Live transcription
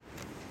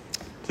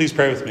Please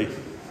pray with me.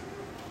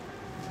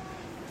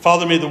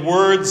 Father, may the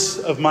words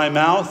of my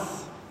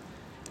mouth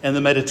and the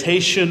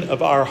meditation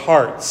of our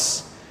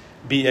hearts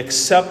be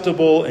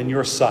acceptable in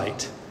your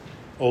sight,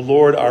 O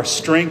Lord, our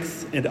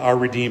strength and our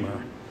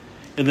Redeemer.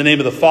 In the name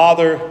of the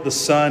Father, the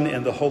Son,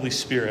 and the Holy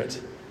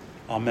Spirit.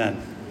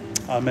 Amen.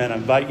 Amen. I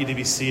invite you to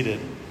be seated.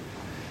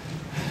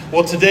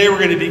 Well, today we're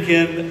going to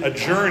begin a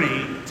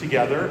journey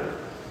together,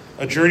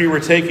 a journey we're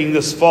taking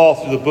this fall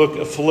through the book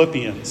of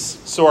Philippians.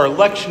 So our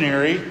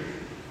lectionary,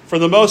 for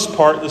the most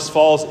part, this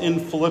falls in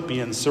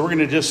Philippians. So we're going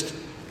to just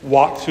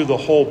walk through the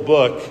whole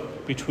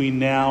book between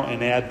now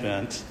and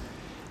Advent.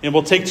 And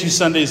we'll take 2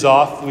 Sundays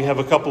off. We have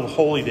a couple of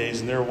holy days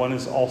in there. One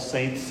is All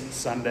Saints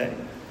Sunday.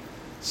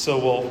 So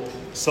we'll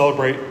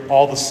celebrate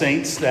all the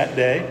saints that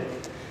day.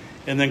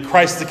 And then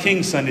Christ the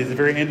King Sunday, at the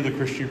very end of the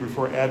Christian year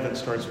before Advent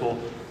starts, we'll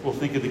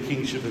think of the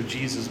kingship of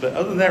Jesus. But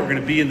other than that, we're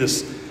going to be in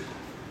this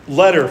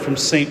letter from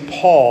St.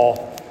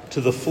 Paul to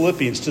the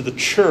Philippians, to the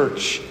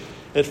church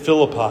at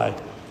Philippi.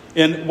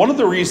 And one of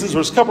the reasons,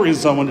 there's a couple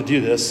reasons I want to do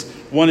this.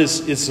 One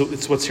is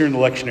it's what's here in the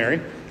lectionary.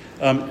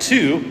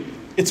 2,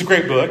 it's a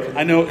great book.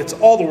 I know it's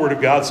all the Word of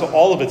God, so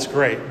all of it's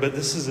great. But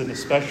this is an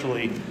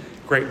especially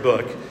great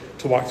book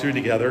to walk through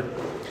together.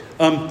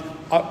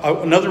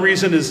 Another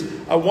reason is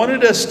I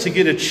wanted us to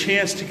get a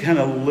chance to kind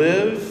of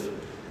live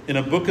in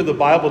a book of the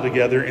Bible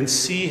together and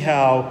see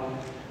how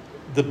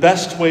the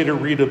best way to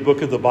read a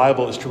book of the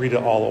Bible is to read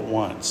it all at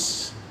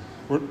once.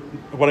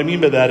 What I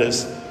mean by that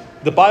is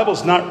the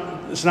Bible's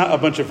it's not a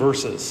bunch of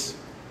verses.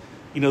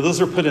 You know,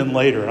 those are put in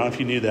later. I don't know if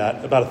you knew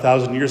that, about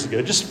 1,000 years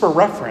ago, just for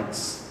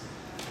reference.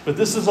 But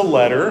this is a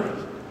letter.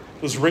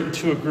 It was written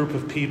to a group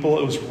of people.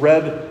 It was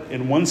read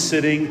in one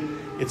sitting.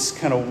 It's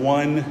kind of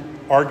one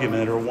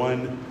argument or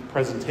one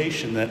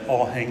presentation that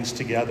all hangs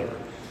together.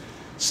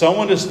 So I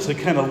want us to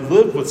kind of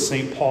live with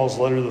St. Paul's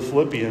letter to the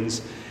Philippians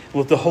and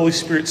let the Holy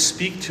Spirit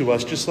speak to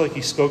us just like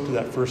he spoke to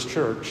that first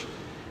church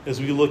as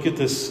we look at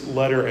this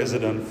letter as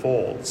it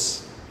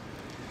unfolds.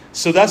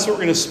 So that's what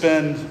we're going to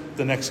spend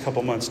the next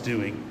couple months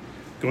doing,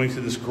 going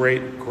through this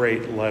great,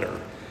 great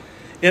letter.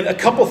 And a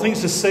couple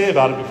things to say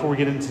about it before we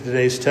get into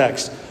today's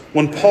text.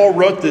 When Paul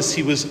wrote this,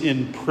 he was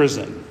in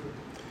prison.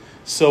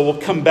 So we'll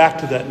come back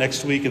to that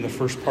next week in the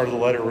first part of the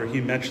letter where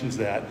he mentions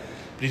that.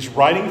 But he's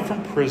writing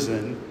from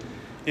prison,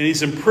 and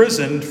he's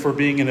imprisoned for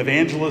being an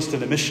evangelist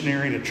and a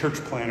missionary and a church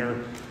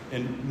planter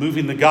and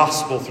moving the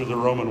gospel through the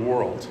Roman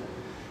world.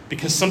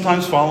 Because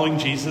sometimes following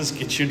Jesus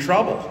gets you in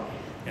trouble,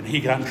 and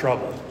he got in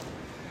trouble.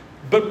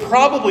 But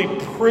probably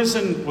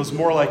prison was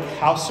more like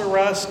house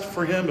arrest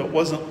for him. It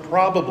wasn't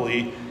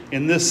probably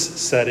in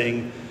this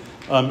setting,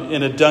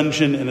 in a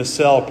dungeon, in a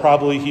cell.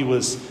 Probably he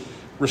was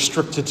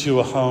restricted to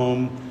a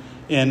home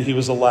and he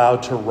was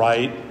allowed to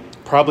write.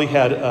 Probably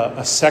had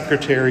a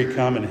secretary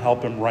come and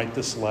help him write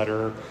this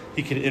letter.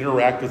 He could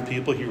interact with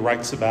people. He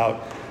writes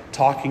about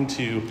talking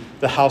to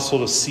the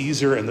household of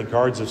Caesar and the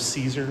guards of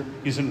Caesar.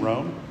 He's in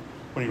Rome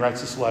when he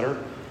writes this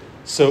letter.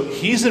 So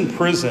he's in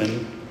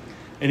prison.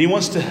 And he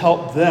wants to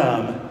help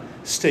them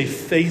stay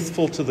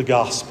faithful to the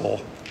gospel.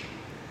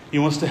 He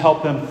wants to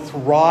help them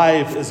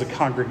thrive as a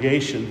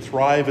congregation,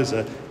 thrive as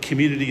a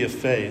community of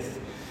faith,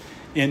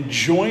 and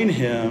join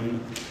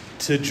him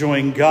to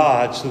join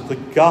God so that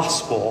the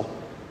gospel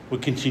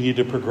would continue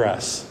to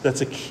progress.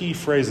 That's a key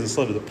phrase in this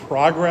letter, the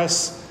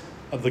progress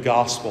of the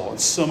gospel.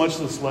 And so much of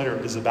this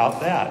letter is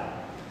about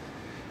that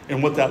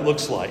and what that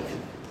looks like.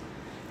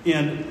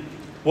 And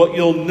what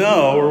you'll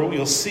know, or what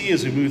you'll see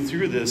as we move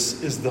through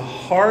this, is the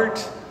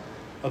heart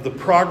of the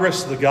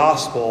progress of the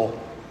gospel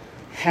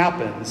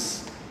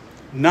happens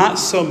not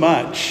so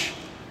much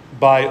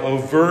by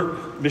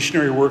overt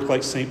missionary work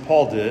like St.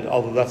 Paul did,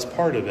 although that's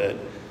part of it,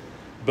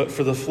 but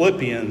for the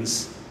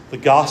Philippians, the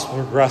gospel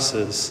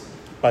progresses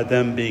by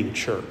them being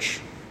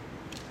church.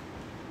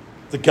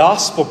 The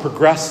gospel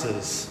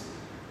progresses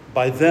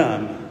by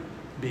them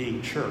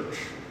being church.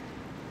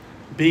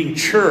 Being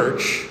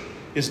church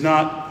is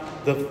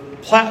not the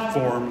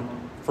platform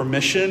for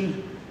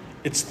mission,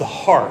 it's the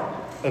heart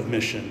of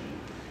mission.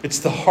 It's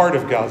the heart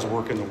of God's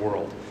work in the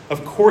world.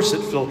 Of course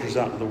it filters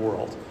out into the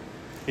world.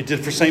 It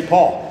did for St.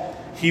 Paul.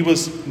 He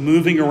was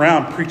moving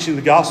around preaching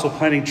the gospel,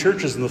 planting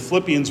churches, and the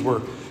Philippians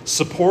were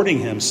supporting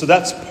him. So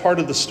that's part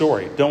of the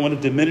story. Don't want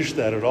to diminish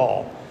that at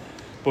all.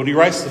 But when he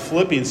writes to the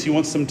Philippians, he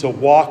wants them to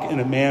walk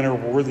in a manner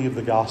worthy of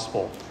the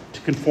gospel,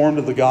 to conform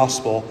to the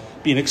gospel,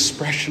 be an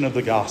expression of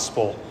the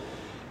gospel,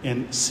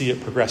 and see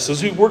it progress. So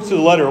as we work through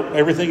the letter,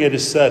 everything I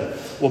just said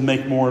will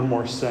make more and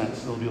more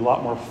sense. There'll be a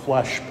lot more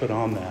flesh put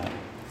on that.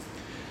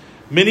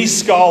 Many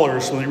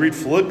scholars, when they read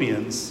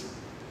Philippians,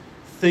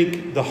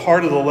 think the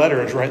heart of the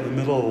letter is right in the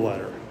middle of the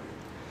letter.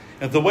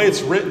 And the way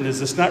it's written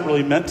is it's not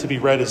really meant to be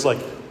read as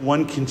like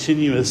one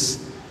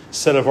continuous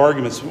set of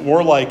arguments, but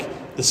more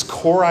like this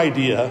core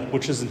idea,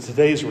 which is in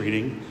today's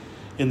reading,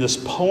 in this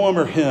poem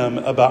or hymn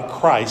about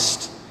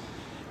Christ,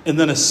 and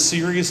then a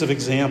series of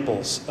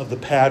examples of the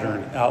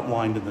pattern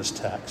outlined in this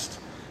text.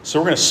 So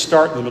we're going to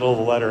start in the middle of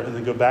the letter and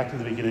then go back to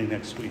the beginning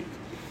next week.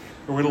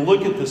 We're going to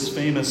look at this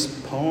famous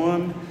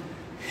poem,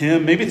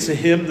 hymn. Maybe it's a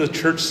hymn the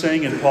church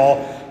sang and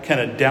Paul kind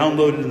of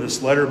downloaded in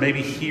this letter.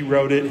 Maybe he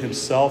wrote it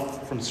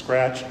himself from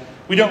scratch.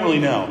 We don't really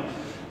know.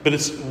 But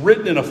it's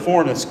written in a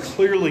form that's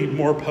clearly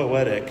more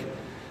poetic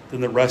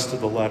than the rest of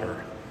the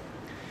letter.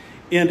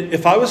 And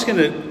if I was going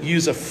to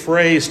use a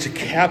phrase to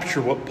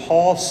capture what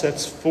Paul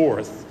sets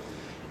forth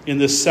in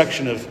this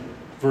section of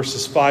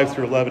verses 5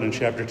 through 11 in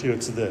chapter 2,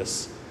 it's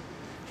this.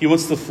 He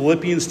wants the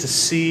Philippians to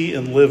see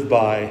and live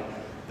by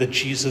the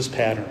Jesus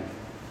pattern.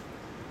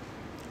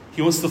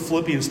 He wants the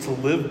Philippians to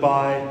live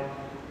by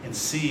and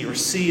see, or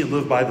see and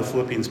live by the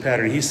Philippians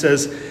pattern. He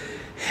says,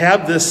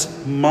 have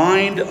this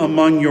mind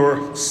among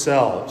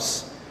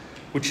yourselves,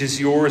 which is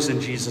yours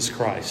in Jesus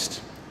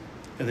Christ.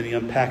 And then he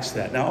unpacks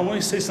that. Now, I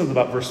want to say something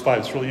about verse 5.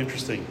 It's really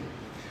interesting.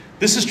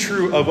 This is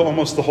true of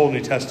almost the whole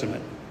New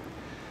Testament.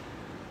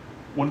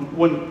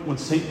 When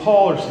St.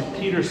 Paul or St.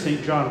 Peter,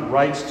 St. John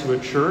writes to a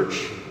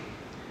church,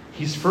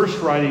 he's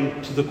first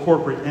writing to the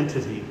corporate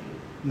entity,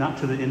 not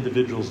to the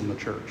individuals in the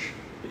church.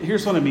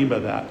 Here's what I mean by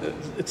that.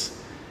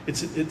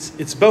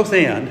 It's both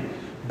and,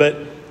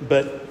 but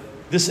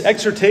this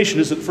exhortation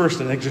isn't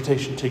first an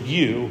exhortation to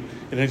you,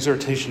 an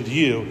exhortation to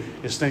you.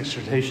 It's an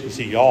exhortation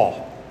to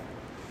y'all.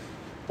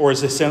 Or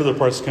as they say in other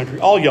parts of the country,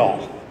 all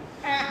y'all.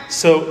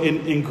 So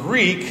in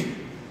Greek,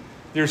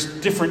 there's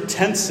different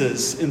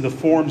tenses in the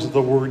forms of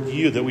the word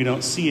you that we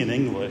don't see in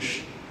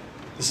English.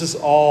 This is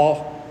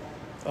all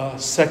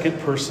second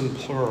person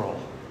plural.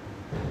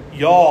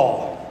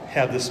 Y'all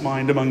have this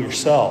mind among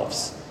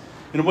yourselves.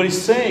 And what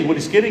he's saying, what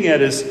he's getting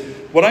at is,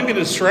 what I'm going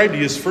to describe to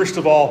you is, first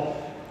of all,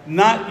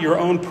 not your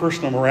own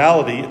personal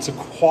morality. It's a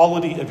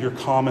quality of your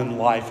common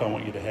life I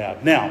want you to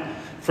have. Now,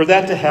 for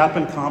that to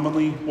happen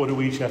commonly, what do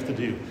we each have to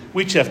do?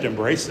 We each have to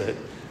embrace it.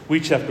 We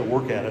each have to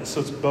work at it. So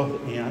it's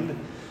both and.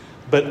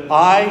 But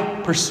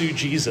I pursue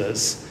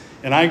Jesus,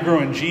 and I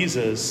grow in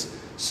Jesus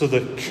so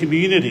the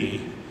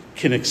community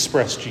can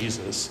express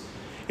Jesus.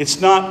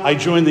 It's not I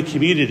join the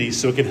community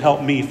so it can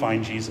help me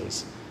find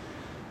Jesus.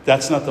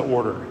 That's not the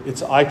order.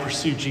 It's I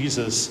pursue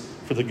Jesus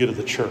for the good of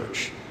the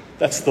church.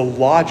 That's the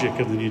logic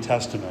of the New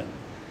Testament.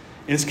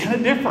 And it's kind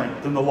of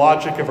different than the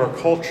logic of our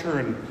culture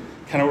and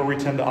kind of where we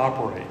tend to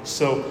operate.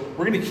 So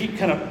we're going to keep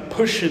kind of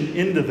pushing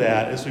into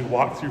that as we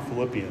walk through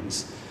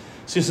Philippians.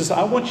 So he says,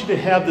 I want you to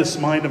have this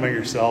mind among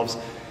yourselves.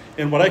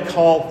 And what I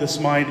call this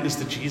mind is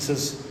the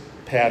Jesus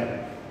pattern.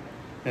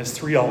 And it's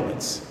three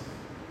elements.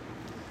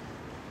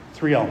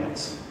 Three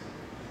elements.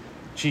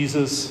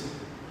 Jesus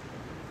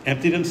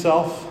emptied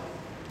himself.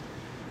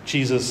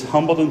 Jesus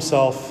humbled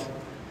himself.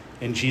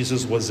 And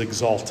Jesus was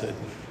exalted.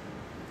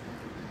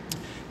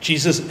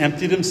 Jesus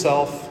emptied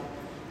himself.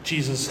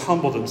 Jesus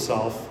humbled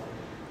himself.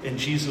 And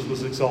Jesus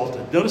was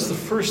exalted. Notice the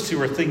first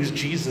two are things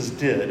Jesus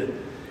did.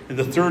 And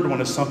the third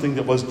one is something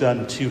that was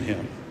done to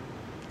him.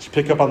 Did you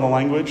pick up on the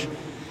language?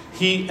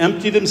 He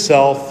emptied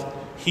himself.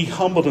 He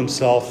humbled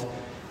himself.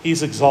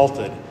 He's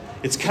exalted.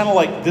 It's kind of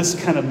like this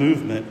kind of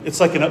movement. It's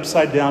like an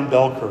upside down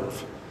bell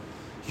curve.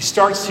 He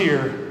starts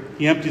here.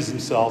 He empties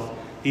himself.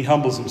 He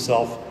humbles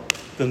himself.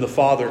 Then the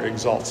Father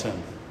exalts him.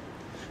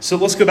 So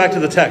let's go back to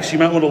the text. You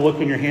might want to look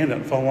on your hand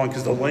and follow along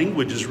because the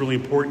language is really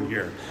important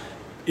here.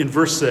 In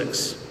verse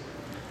 6.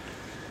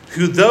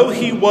 Who, though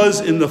he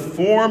was in the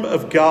form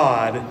of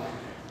God,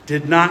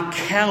 did not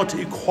count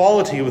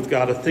equality with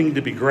God a thing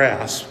to be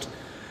grasped,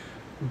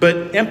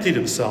 but emptied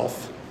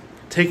himself,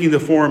 taking the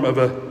form of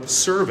a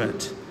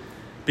servant,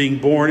 being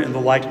born in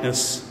the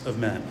likeness of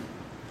men.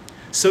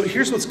 So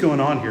here's what's going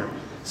on here.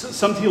 So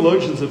some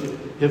theologians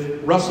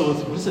have wrestled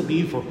with, what does it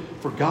mean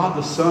for God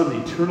the Son,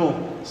 the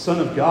eternal Son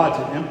of God,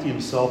 to empty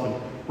himself and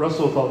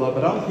wrestle with all that?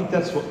 But I don't think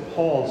that's what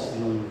Paul's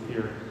dealing with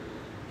here.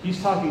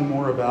 He's talking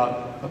more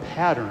about a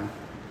pattern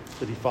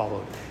that he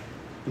followed.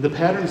 And the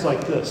pattern's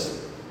like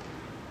this.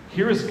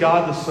 Here is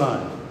God the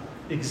Son,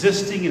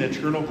 existing in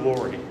eternal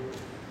glory.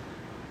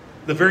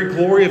 The very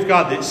glory of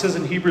God. It says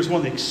in Hebrews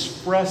 1, the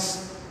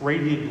express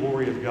radiant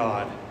glory of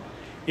God.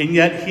 And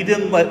yet he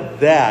didn't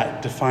let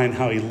that define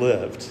how he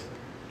lived.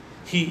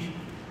 He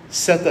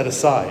set that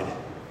aside.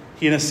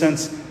 He, in a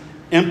sense,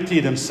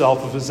 emptied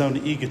himself of his own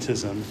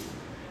egotism,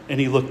 and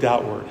he looked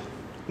outward.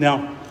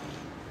 Now,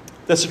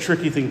 that's a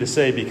tricky thing to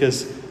say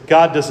because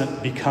God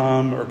doesn't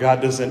become or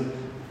God doesn't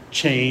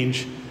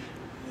change.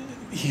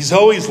 He's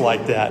always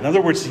like that. In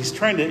other words, he's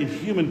trying to, in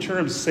human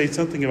terms, say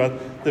something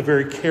about the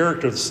very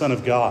character of the Son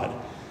of God.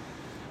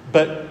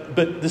 But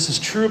this is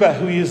true about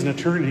who he is in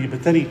eternity,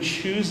 but then he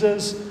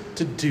chooses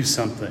to do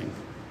something.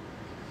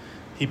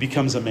 He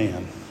becomes a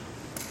man.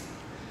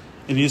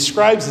 And he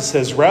describes it,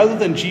 says, rather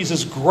than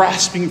Jesus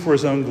grasping for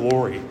his own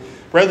glory,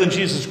 rather than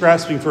Jesus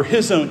grasping for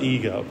his own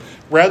ego,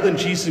 rather than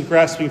Jesus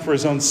grasping for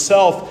his own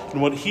self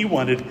and what he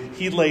wanted,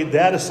 he laid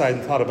that aside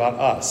and thought about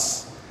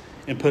us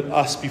and put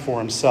us before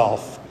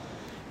himself.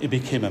 It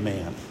became a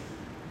man.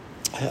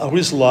 I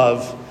always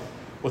love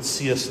what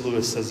C.S.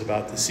 Lewis says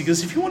about this. He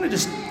goes, if you want to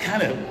just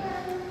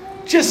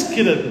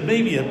get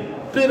maybe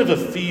a bit of a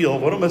feel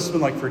of what it must have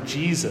been like for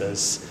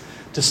Jesus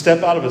to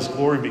step out of his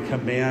glory and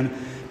become man,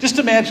 just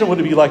imagine what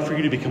it would be like for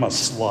you to become a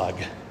slug.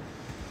 I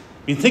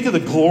mean, think of the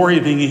glory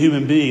of being a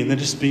human being and then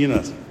just being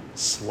a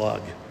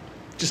slug.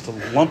 just a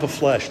lump of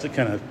flesh that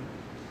kind of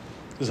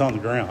is on the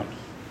ground.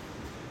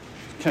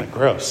 Kind of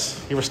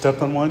gross. You ever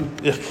stepped on one?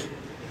 Ugh.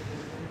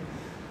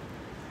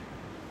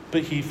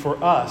 But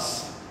for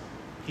us,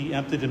 he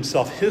emptied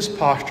himself. His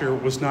posture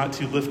was not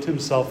to lift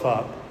himself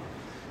up.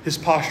 His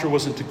posture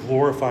wasn't to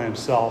glorify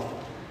himself.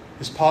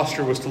 His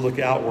posture was to look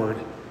outward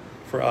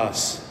for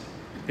us.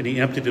 And he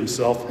emptied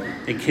himself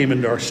and came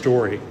into our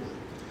story.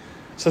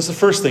 So that's the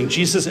first thing.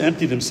 Jesus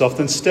emptied himself.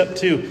 Then step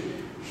 2,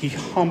 he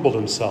humbled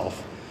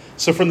himself.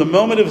 So from the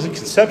moment of his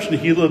conception,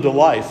 he lived a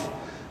life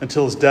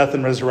until his death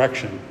and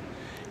resurrection.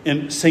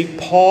 And St.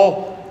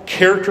 Paul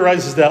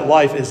characterizes that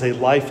life as a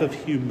life of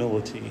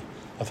humility,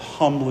 of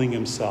humbling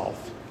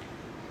himself.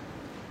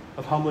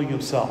 Of humbling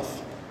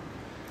himself.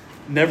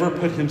 Never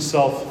put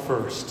himself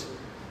first.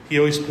 He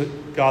always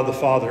put God the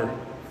Father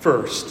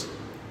first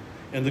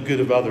and the good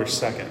of others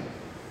second.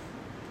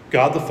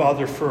 God the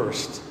Father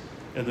first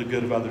and the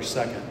good of others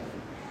second.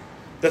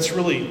 That's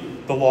really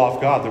the law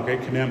of God, the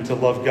great commandment to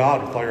love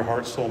God with all your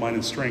heart, soul, mind,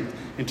 and strength,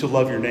 and to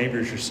love your neighbor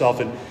as yourself.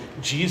 And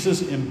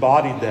Jesus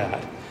embodied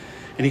that.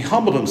 And he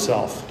humbled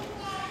himself.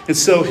 And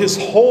so his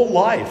whole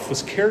life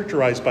was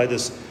characterized by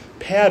this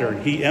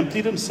pattern. He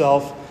emptied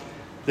himself,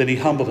 then he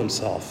humbled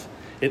himself.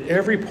 At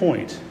every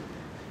point,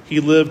 he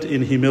lived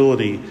in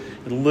humility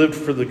and lived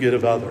for the good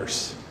of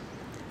others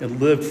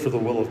and lived for the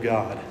will of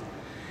God.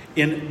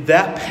 And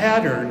that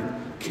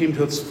pattern came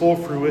to its full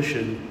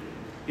fruition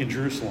in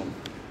Jerusalem.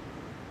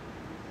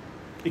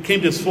 It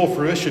came to its full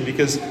fruition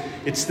because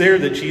it's there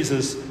that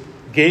Jesus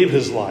gave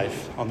his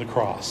life on the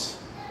cross.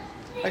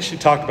 I actually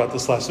talked about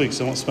this last week,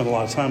 so I won't spend a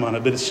lot of time on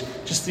it, but it's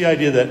just the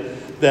idea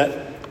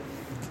that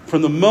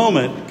from the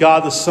moment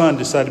God the Son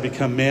decided to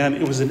become man,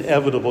 it was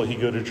inevitable he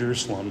go to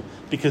Jerusalem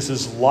because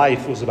his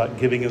life was about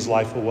giving his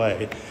life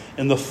away.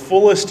 And the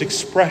fullest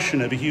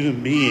expression of a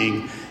human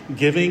being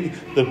giving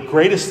the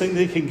greatest thing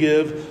they can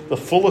give, the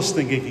fullest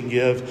thing they can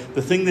give,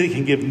 the thing they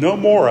can give no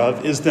more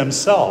of is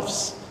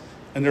themselves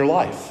and their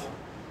life.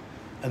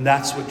 And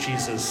that's what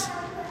Jesus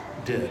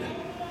did.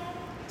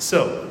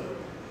 So,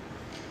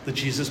 the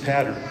Jesus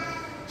pattern.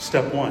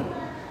 Step 1,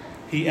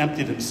 he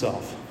emptied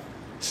himself.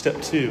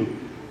 Step 2,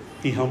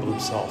 he humbled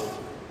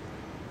himself.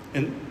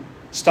 And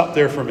stop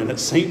there for a minute.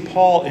 St.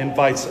 Paul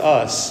invites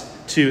us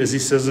to, as he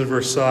says in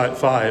verse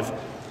 5,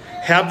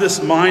 have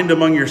this mind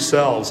among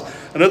yourselves.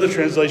 Another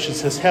translation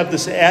says, have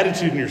this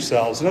attitude in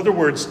yourselves. In other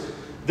words,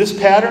 this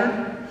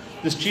pattern,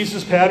 this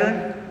Jesus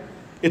pattern,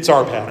 it's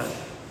our pattern.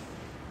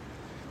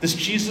 This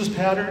Jesus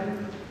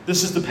pattern,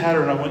 this is the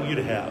pattern I want you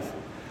to have.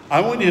 I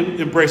want you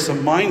to embrace a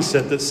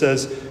mindset that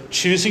says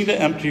choosing to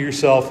empty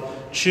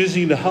yourself,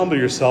 choosing to humble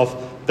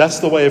yourself, that's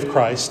the way of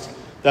Christ,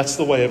 that's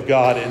the way of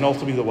God, and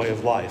ultimately the way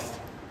of life.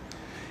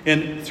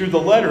 And through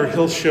the letter,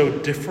 he'll show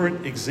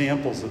different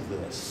examples of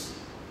this.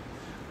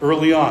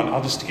 Early on,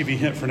 I'll just give you a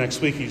hint for next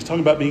week, he's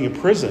talking about being in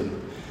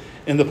prison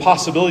and the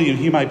possibility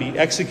he might be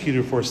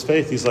executed for his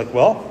faith. He's like,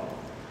 well,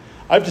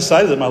 I've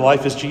decided that my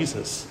life is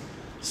Jesus,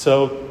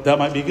 so that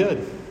might be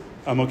good.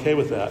 I'm okay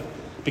with that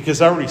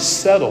because I already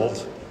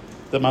settled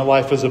that my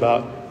life is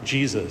about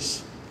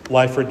Jesus.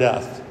 Life or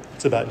death,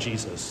 it's about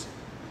Jesus.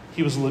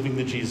 He was living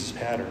the Jesus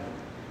pattern.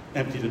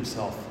 Emptied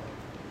himself,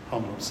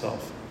 humbled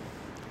himself.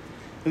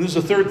 And there's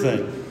a third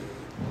thing.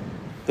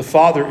 The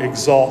Father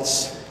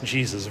exalts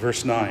Jesus,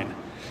 verse 9.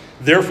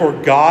 Therefore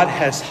God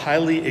has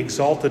highly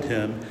exalted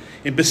him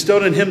and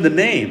bestowed on him the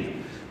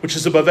name, which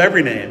is above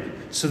every name,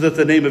 so that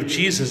the name of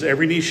Jesus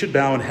every knee should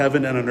bow in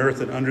heaven and on earth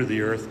and under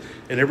the earth,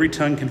 and every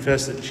tongue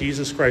confess that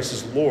Jesus Christ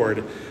is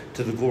Lord,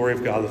 to the glory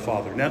of God the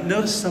Father. Now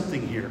notice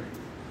something here.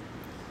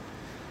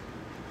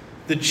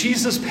 The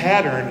Jesus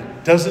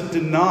pattern doesn't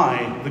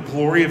deny the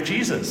glory of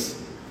Jesus.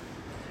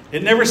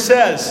 It never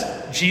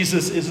says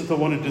Jesus isn't the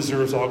one who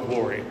deserves all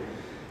glory.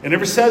 It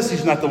never says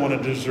he's not the one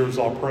who deserves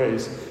all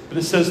praise. But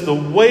it says the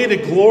way to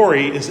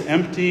glory is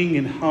emptying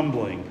and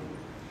humbling,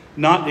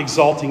 not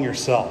exalting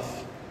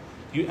yourself.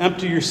 You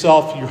empty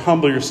yourself, you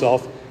humble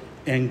yourself,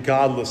 and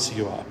God lifts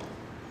you up.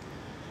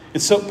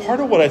 And so part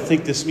of what I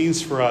think this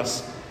means for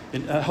us,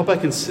 and I hope I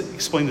can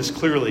explain this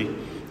clearly,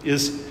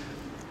 is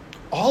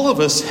all of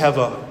us have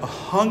a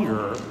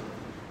hunger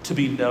to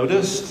be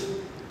noticed,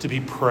 to be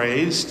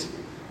praised,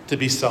 to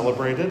be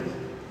celebrated,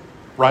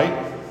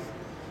 right?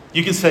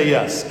 You can say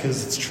yes,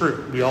 because it's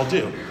true. We all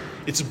do.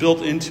 It's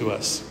built into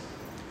us.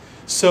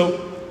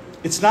 So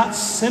it's not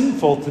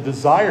sinful to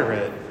desire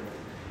it.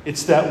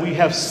 It's that we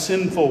have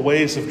sinful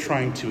ways of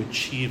trying to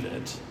achieve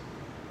it.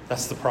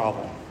 That's the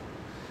problem.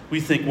 We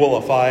think, well,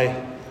 if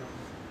I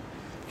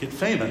get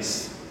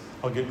famous,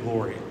 I'll get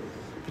glory.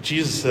 But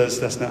Jesus says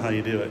that's not how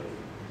you do it.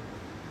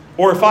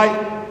 Or if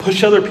I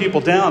push other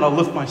people down, I'll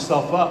lift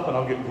myself up and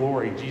I'll get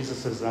glory. Jesus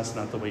says that's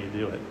not the way you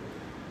do it.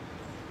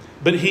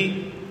 But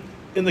he,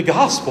 in the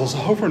Gospels,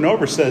 over and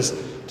over says,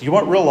 do you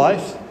want real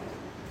life?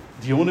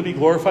 Do you want to be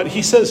glorified?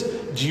 He says,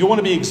 do you want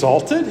to be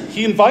exalted?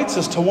 He invites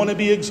us to want to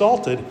be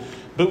exalted,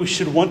 but we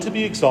should want to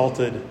be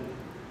exalted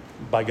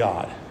by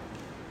God.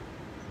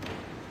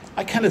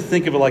 I kind of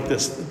think of it like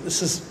this.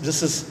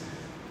 This is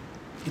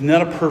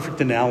not a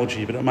perfect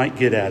analogy, but it might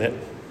get at it.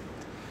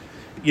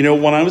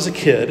 When I was a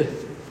kid,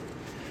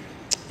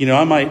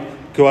 I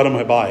might go out on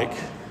my bike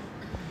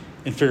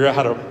and figure out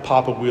how to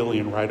pop a wheelie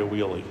and ride a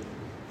wheelie.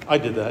 I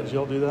did that. Did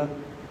y'all do that?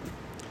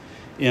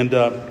 And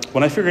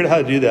when I figured out how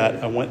to do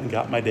that, I went and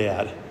got my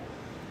dad.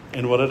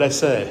 And what did I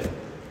say?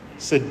 I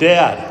said,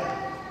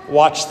 Dad,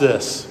 watch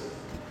this.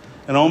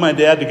 And I want my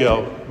dad to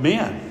go,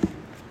 man,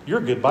 you're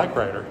a good bike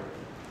rider.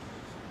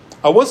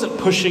 I wasn't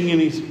pushing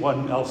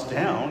anyone else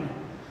down.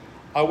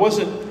 I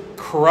wasn't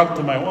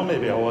corrupting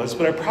maybe I was,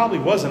 but I probably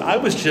wasn't. I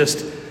was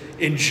just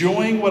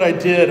enjoying what I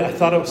did. I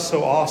thought it was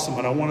so awesome,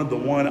 and I wanted the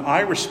one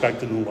I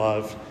respected and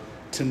loved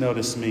to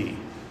notice me.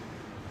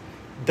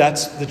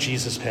 That's the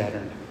Jesus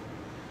pattern.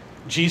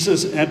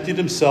 Jesus emptied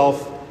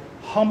himself,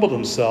 humbled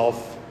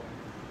himself,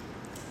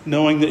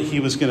 knowing that he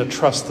was going to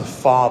trust the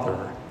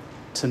Father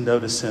to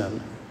notice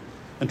him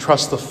and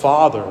trust the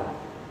Father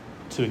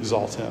to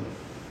exalt him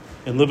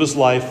and live his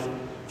life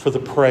for the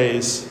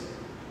praise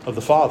of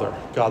the Father,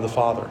 God the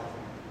Father.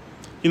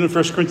 In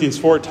 1 Corinthians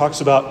 4, it talks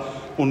about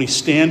when we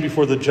stand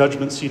before the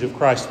judgment seat of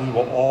Christ, we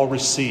will all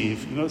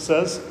receive, what it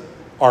says?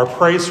 Our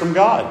praise from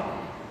God.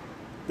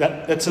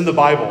 That's in the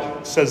Bible.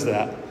 It says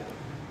that.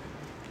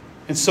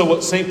 And so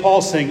what St. Paul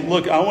is saying,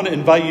 look, I want to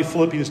invite you,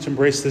 Philippians, to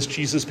embrace this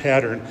Jesus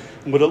pattern.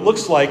 And what it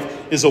looks like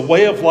is a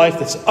way of life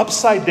that's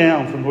upside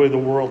down from the way the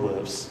world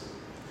lives.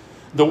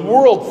 The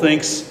world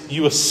thinks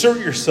you assert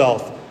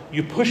yourself,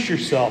 you push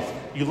yourself,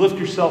 you lift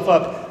yourself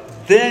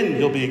up, then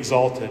you'll be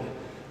exalted.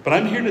 But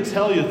I'm here to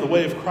tell you that the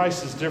way of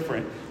Christ is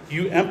different.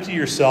 You empty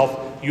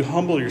yourself, you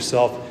humble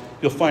yourself,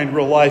 you'll find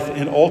real life,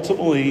 and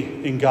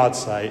ultimately, in God's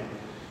sight,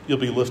 you'll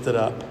be lifted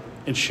up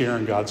and share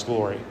in God's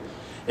glory.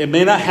 It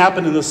may not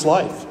happen in this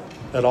life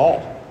at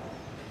all,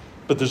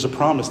 but there's a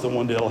promise that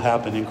one day it'll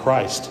happen in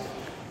Christ.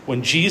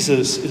 When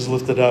Jesus is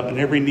lifted up and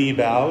every knee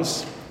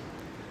bows,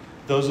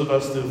 those of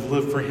us that have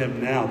lived for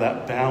him now,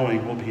 that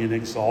bowing will be an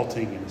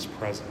exalting in his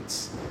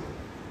presence.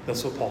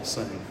 That's what Paul's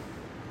saying.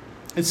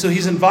 And so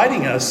he's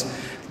inviting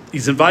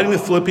the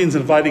Philippians,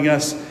 inviting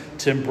us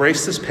to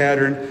embrace this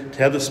pattern, to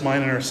have this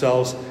mind in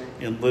ourselves,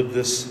 and live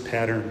this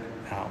pattern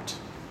out.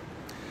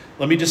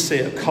 Let me just say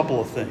a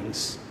couple of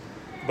things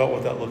about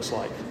what that looks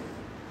like.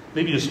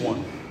 Maybe just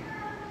one.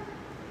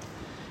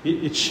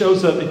 It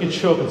can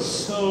show up in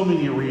so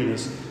many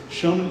arenas,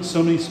 so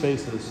many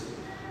spaces.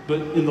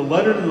 But in the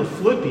letter to the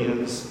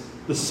Philippians,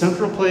 the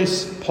central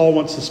place Paul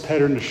wants this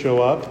pattern to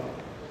show up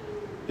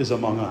is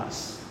among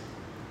us.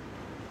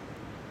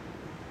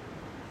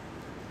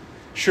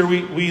 Sure,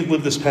 we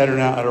live this pattern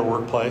out at our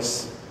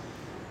workplace.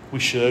 We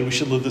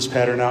should live this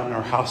pattern out in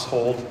our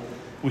household.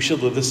 We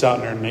should live this out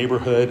in our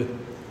neighborhood,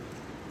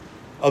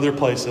 other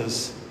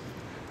places.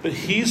 But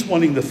he's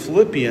wanting the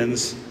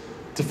Philippians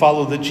to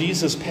follow the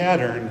Jesus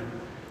pattern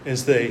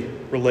as they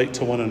relate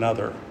to one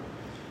another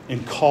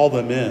and call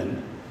them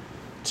in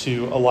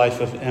to a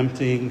life of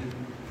emptying,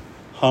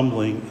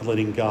 humbling, and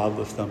letting God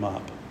lift them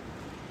up.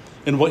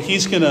 And what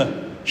he's going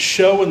to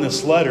show in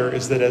this letter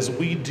is that as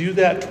we do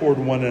that toward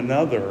one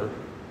another,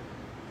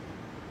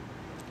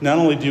 not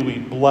only do we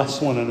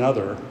bless one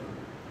another,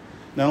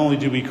 not only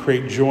do we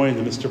create joy in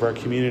the midst of our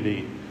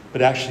community,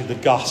 but actually the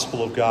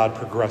gospel of God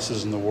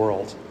progresses in the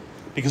world.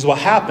 Because what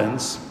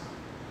happens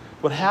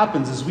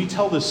is we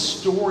tell this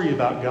story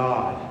about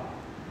God,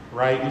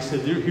 right? We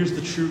said, here's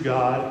the true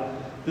God.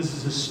 This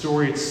is his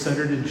story. It's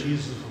centered in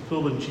Jesus,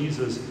 fulfilled in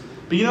Jesus.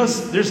 But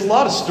there's a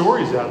lot of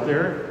stories out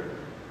there.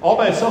 All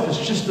by itself is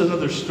just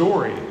another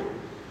story.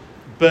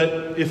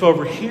 But if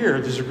over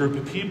here there's a group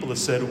of people that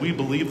said, we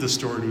believe the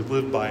story, we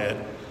live by it,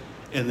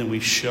 and then we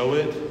show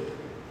it,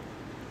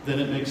 then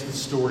it makes the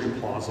story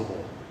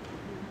plausible.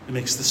 It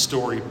makes the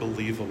story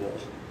believable.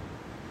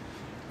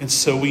 And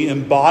so we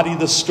embody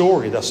the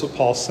story. That's what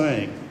Paul's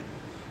saying.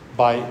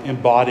 By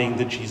embodying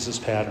the Jesus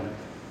pattern.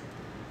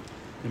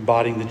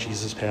 Embodying the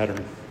Jesus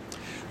pattern.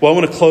 Well, I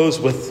want to close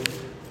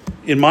with,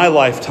 in my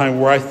lifetime,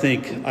 where I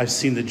think I've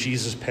seen the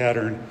Jesus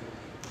pattern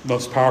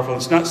most powerful.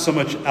 It's not so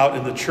much out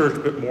in the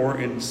church, but more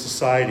in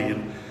society.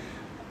 And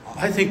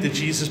I think the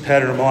Jesus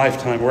pattern of my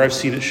lifetime, where I've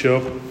seen it show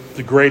up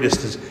the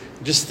greatest, is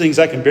just things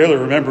I can barely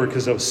remember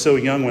because I was so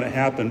young when it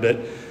happened.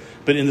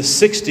 But in the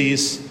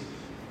 60s,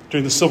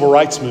 during the Civil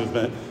Rights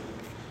Movement,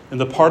 and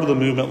the part of the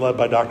movement led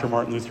by Dr.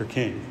 Martin Luther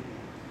King,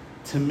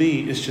 to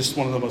me is just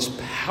one of the most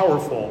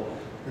powerful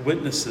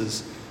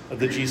witnesses of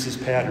the Jesus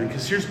pattern.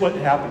 Because here's what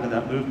happened in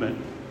that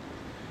movement.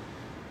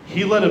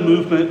 He led a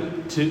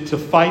movement to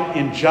fight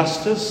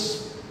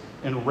injustice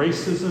and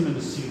racism and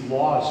to see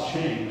laws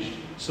changed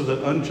so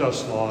that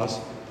unjust laws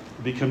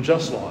become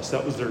just laws.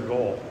 That was their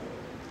goal.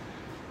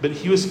 But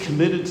he was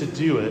committed to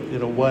do it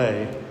in a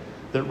way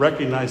that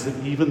recognized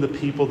that even the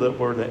people that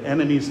were the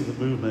enemies of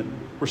the movement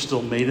were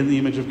still made in the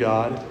image of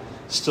God,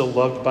 still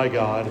loved by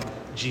God.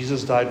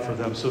 Jesus died for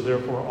them. So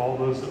therefore, all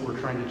those that were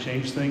trying to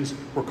change things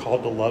were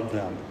called to love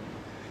them.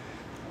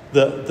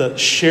 The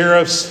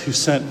sheriffs who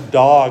sent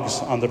dogs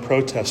on the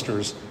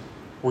protesters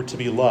were to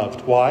be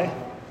loved. Why?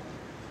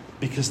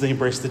 Because they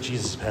embraced the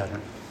Jesus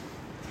pattern.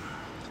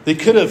 They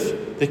could have,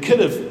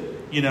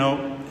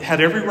 had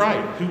every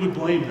right. Who would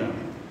blame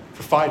them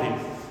for fighting?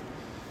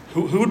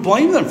 Who would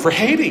blame them for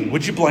hating?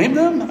 Would you blame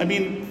them? I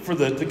mean, for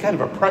the kind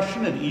of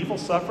oppression and evil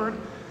suffered?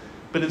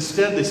 But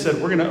instead they said,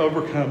 we're going to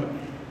overcome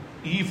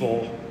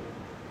evil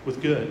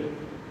with good.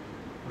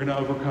 We're going to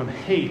overcome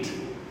hate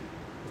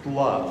with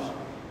love.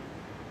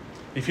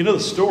 If you know the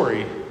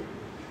story,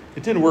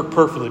 it didn't work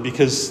perfectly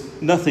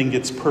because nothing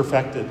gets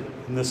perfected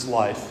in this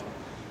life.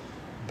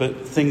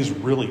 But things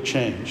really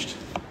changed.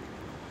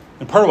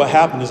 And part of what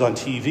happened is on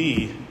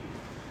TV,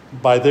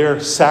 by their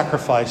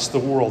sacrifice, the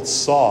world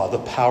saw the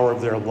power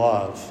of their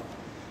love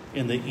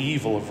and the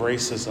evil of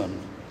racism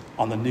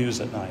on the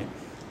news at night.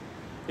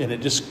 And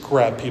it just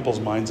grabbed people's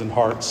minds and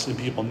hearts, and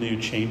people knew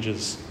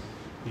changes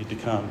need to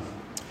come.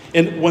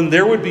 And when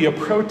there would be a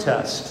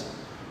protest,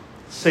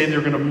 say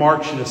they're going to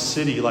march in a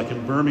city like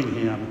in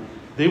Birmingham,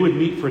 they would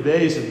meet for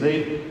days and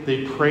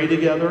they'd pray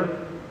together.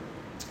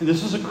 And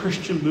this is a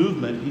Christian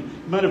movement. You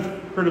might have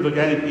heard of a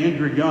guy named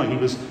Andrew Young. He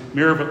was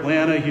mayor of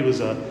Atlanta. He was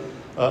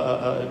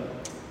a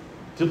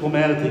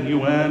diplomat at the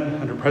UN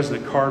under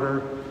President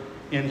Carter.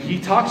 And he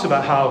talks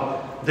about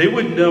how they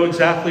would know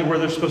exactly where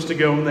they're supposed to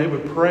go, and they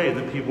would pray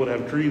that people would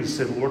have dreams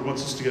and say, the Lord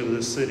wants us to go to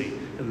this city.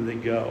 And then they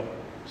go.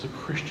 It's a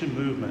Christian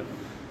movement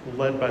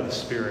led by the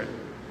Spirit.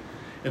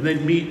 And they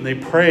meet and they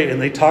pray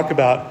and they talk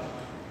about,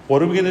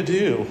 what are we going to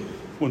do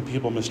when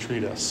people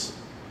mistreat us?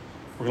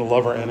 We're going to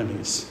love our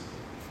enemies.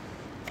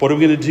 What are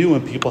we going to do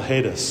when people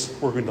hate us?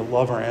 We're going to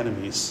love our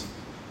enemies.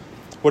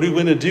 What are we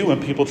going to do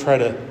when people try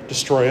to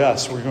destroy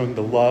us? We're going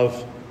to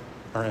love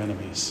our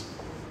enemies.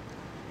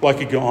 Well, I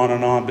could go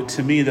on, but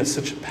to me, that's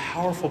such a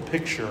powerful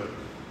picture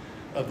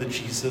of the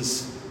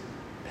Jesus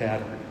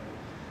pattern.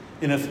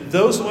 And if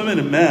those women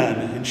and men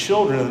and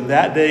children in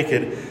that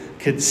day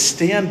could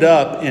stand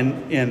up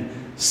and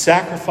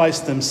sacrifice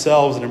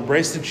themselves and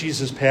embrace the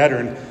Jesus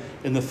pattern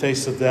in the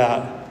face of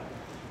that,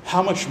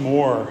 how much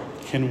more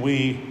can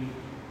we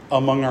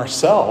among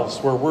ourselves,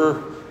 where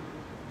we're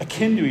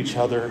akin to each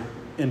other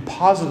and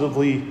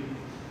positively,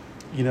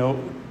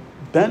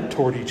 bent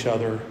toward each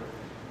other,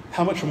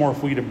 how much more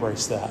if we'd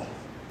embrace that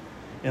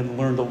and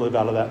learn to live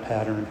out of that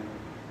pattern,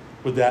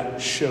 would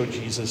that show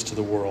Jesus to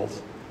the world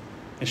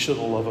and show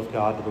the love of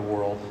God to the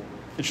world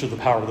and show the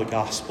power of the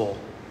gospel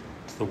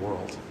to the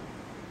world?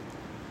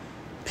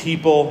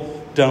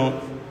 People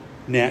don't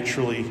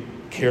naturally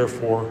care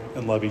for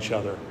and love each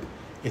other.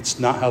 It's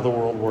not how the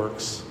world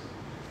works.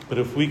 But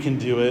if we can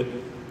do it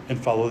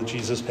and follow the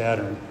Jesus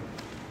pattern,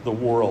 the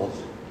world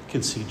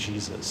can see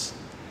Jesus.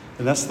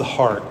 And that's the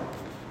heart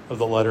of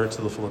the letter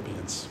to the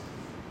Philippians.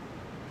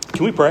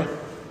 Can we pray?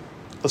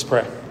 Let's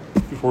pray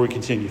before we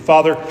continue.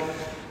 Father,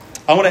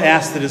 I want to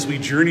ask that as we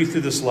journey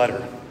through this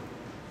letter,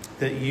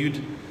 that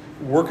you'd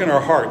work in our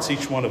hearts,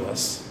 each one of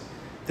us,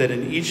 that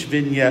in each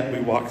vignette we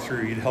walk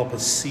through, you'd help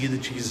us see the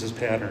Jesus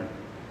pattern.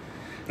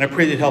 And I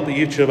pray that you'd help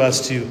each of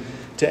us to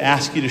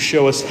ask you to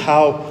show us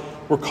how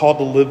we're called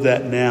to live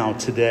that now,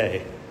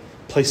 today,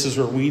 places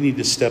where we need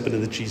to step into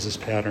the Jesus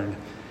pattern.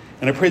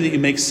 And I pray that you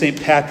make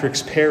St.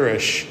 Patrick's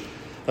Parish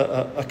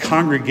a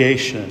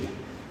congregation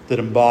that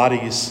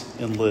embodies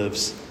and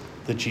lives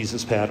the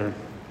Jesus pattern.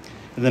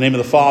 In the name of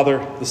the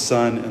Father, the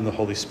Son, and the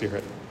Holy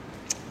Spirit.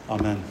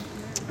 Amen.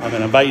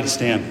 Amen. I invite you to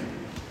stand.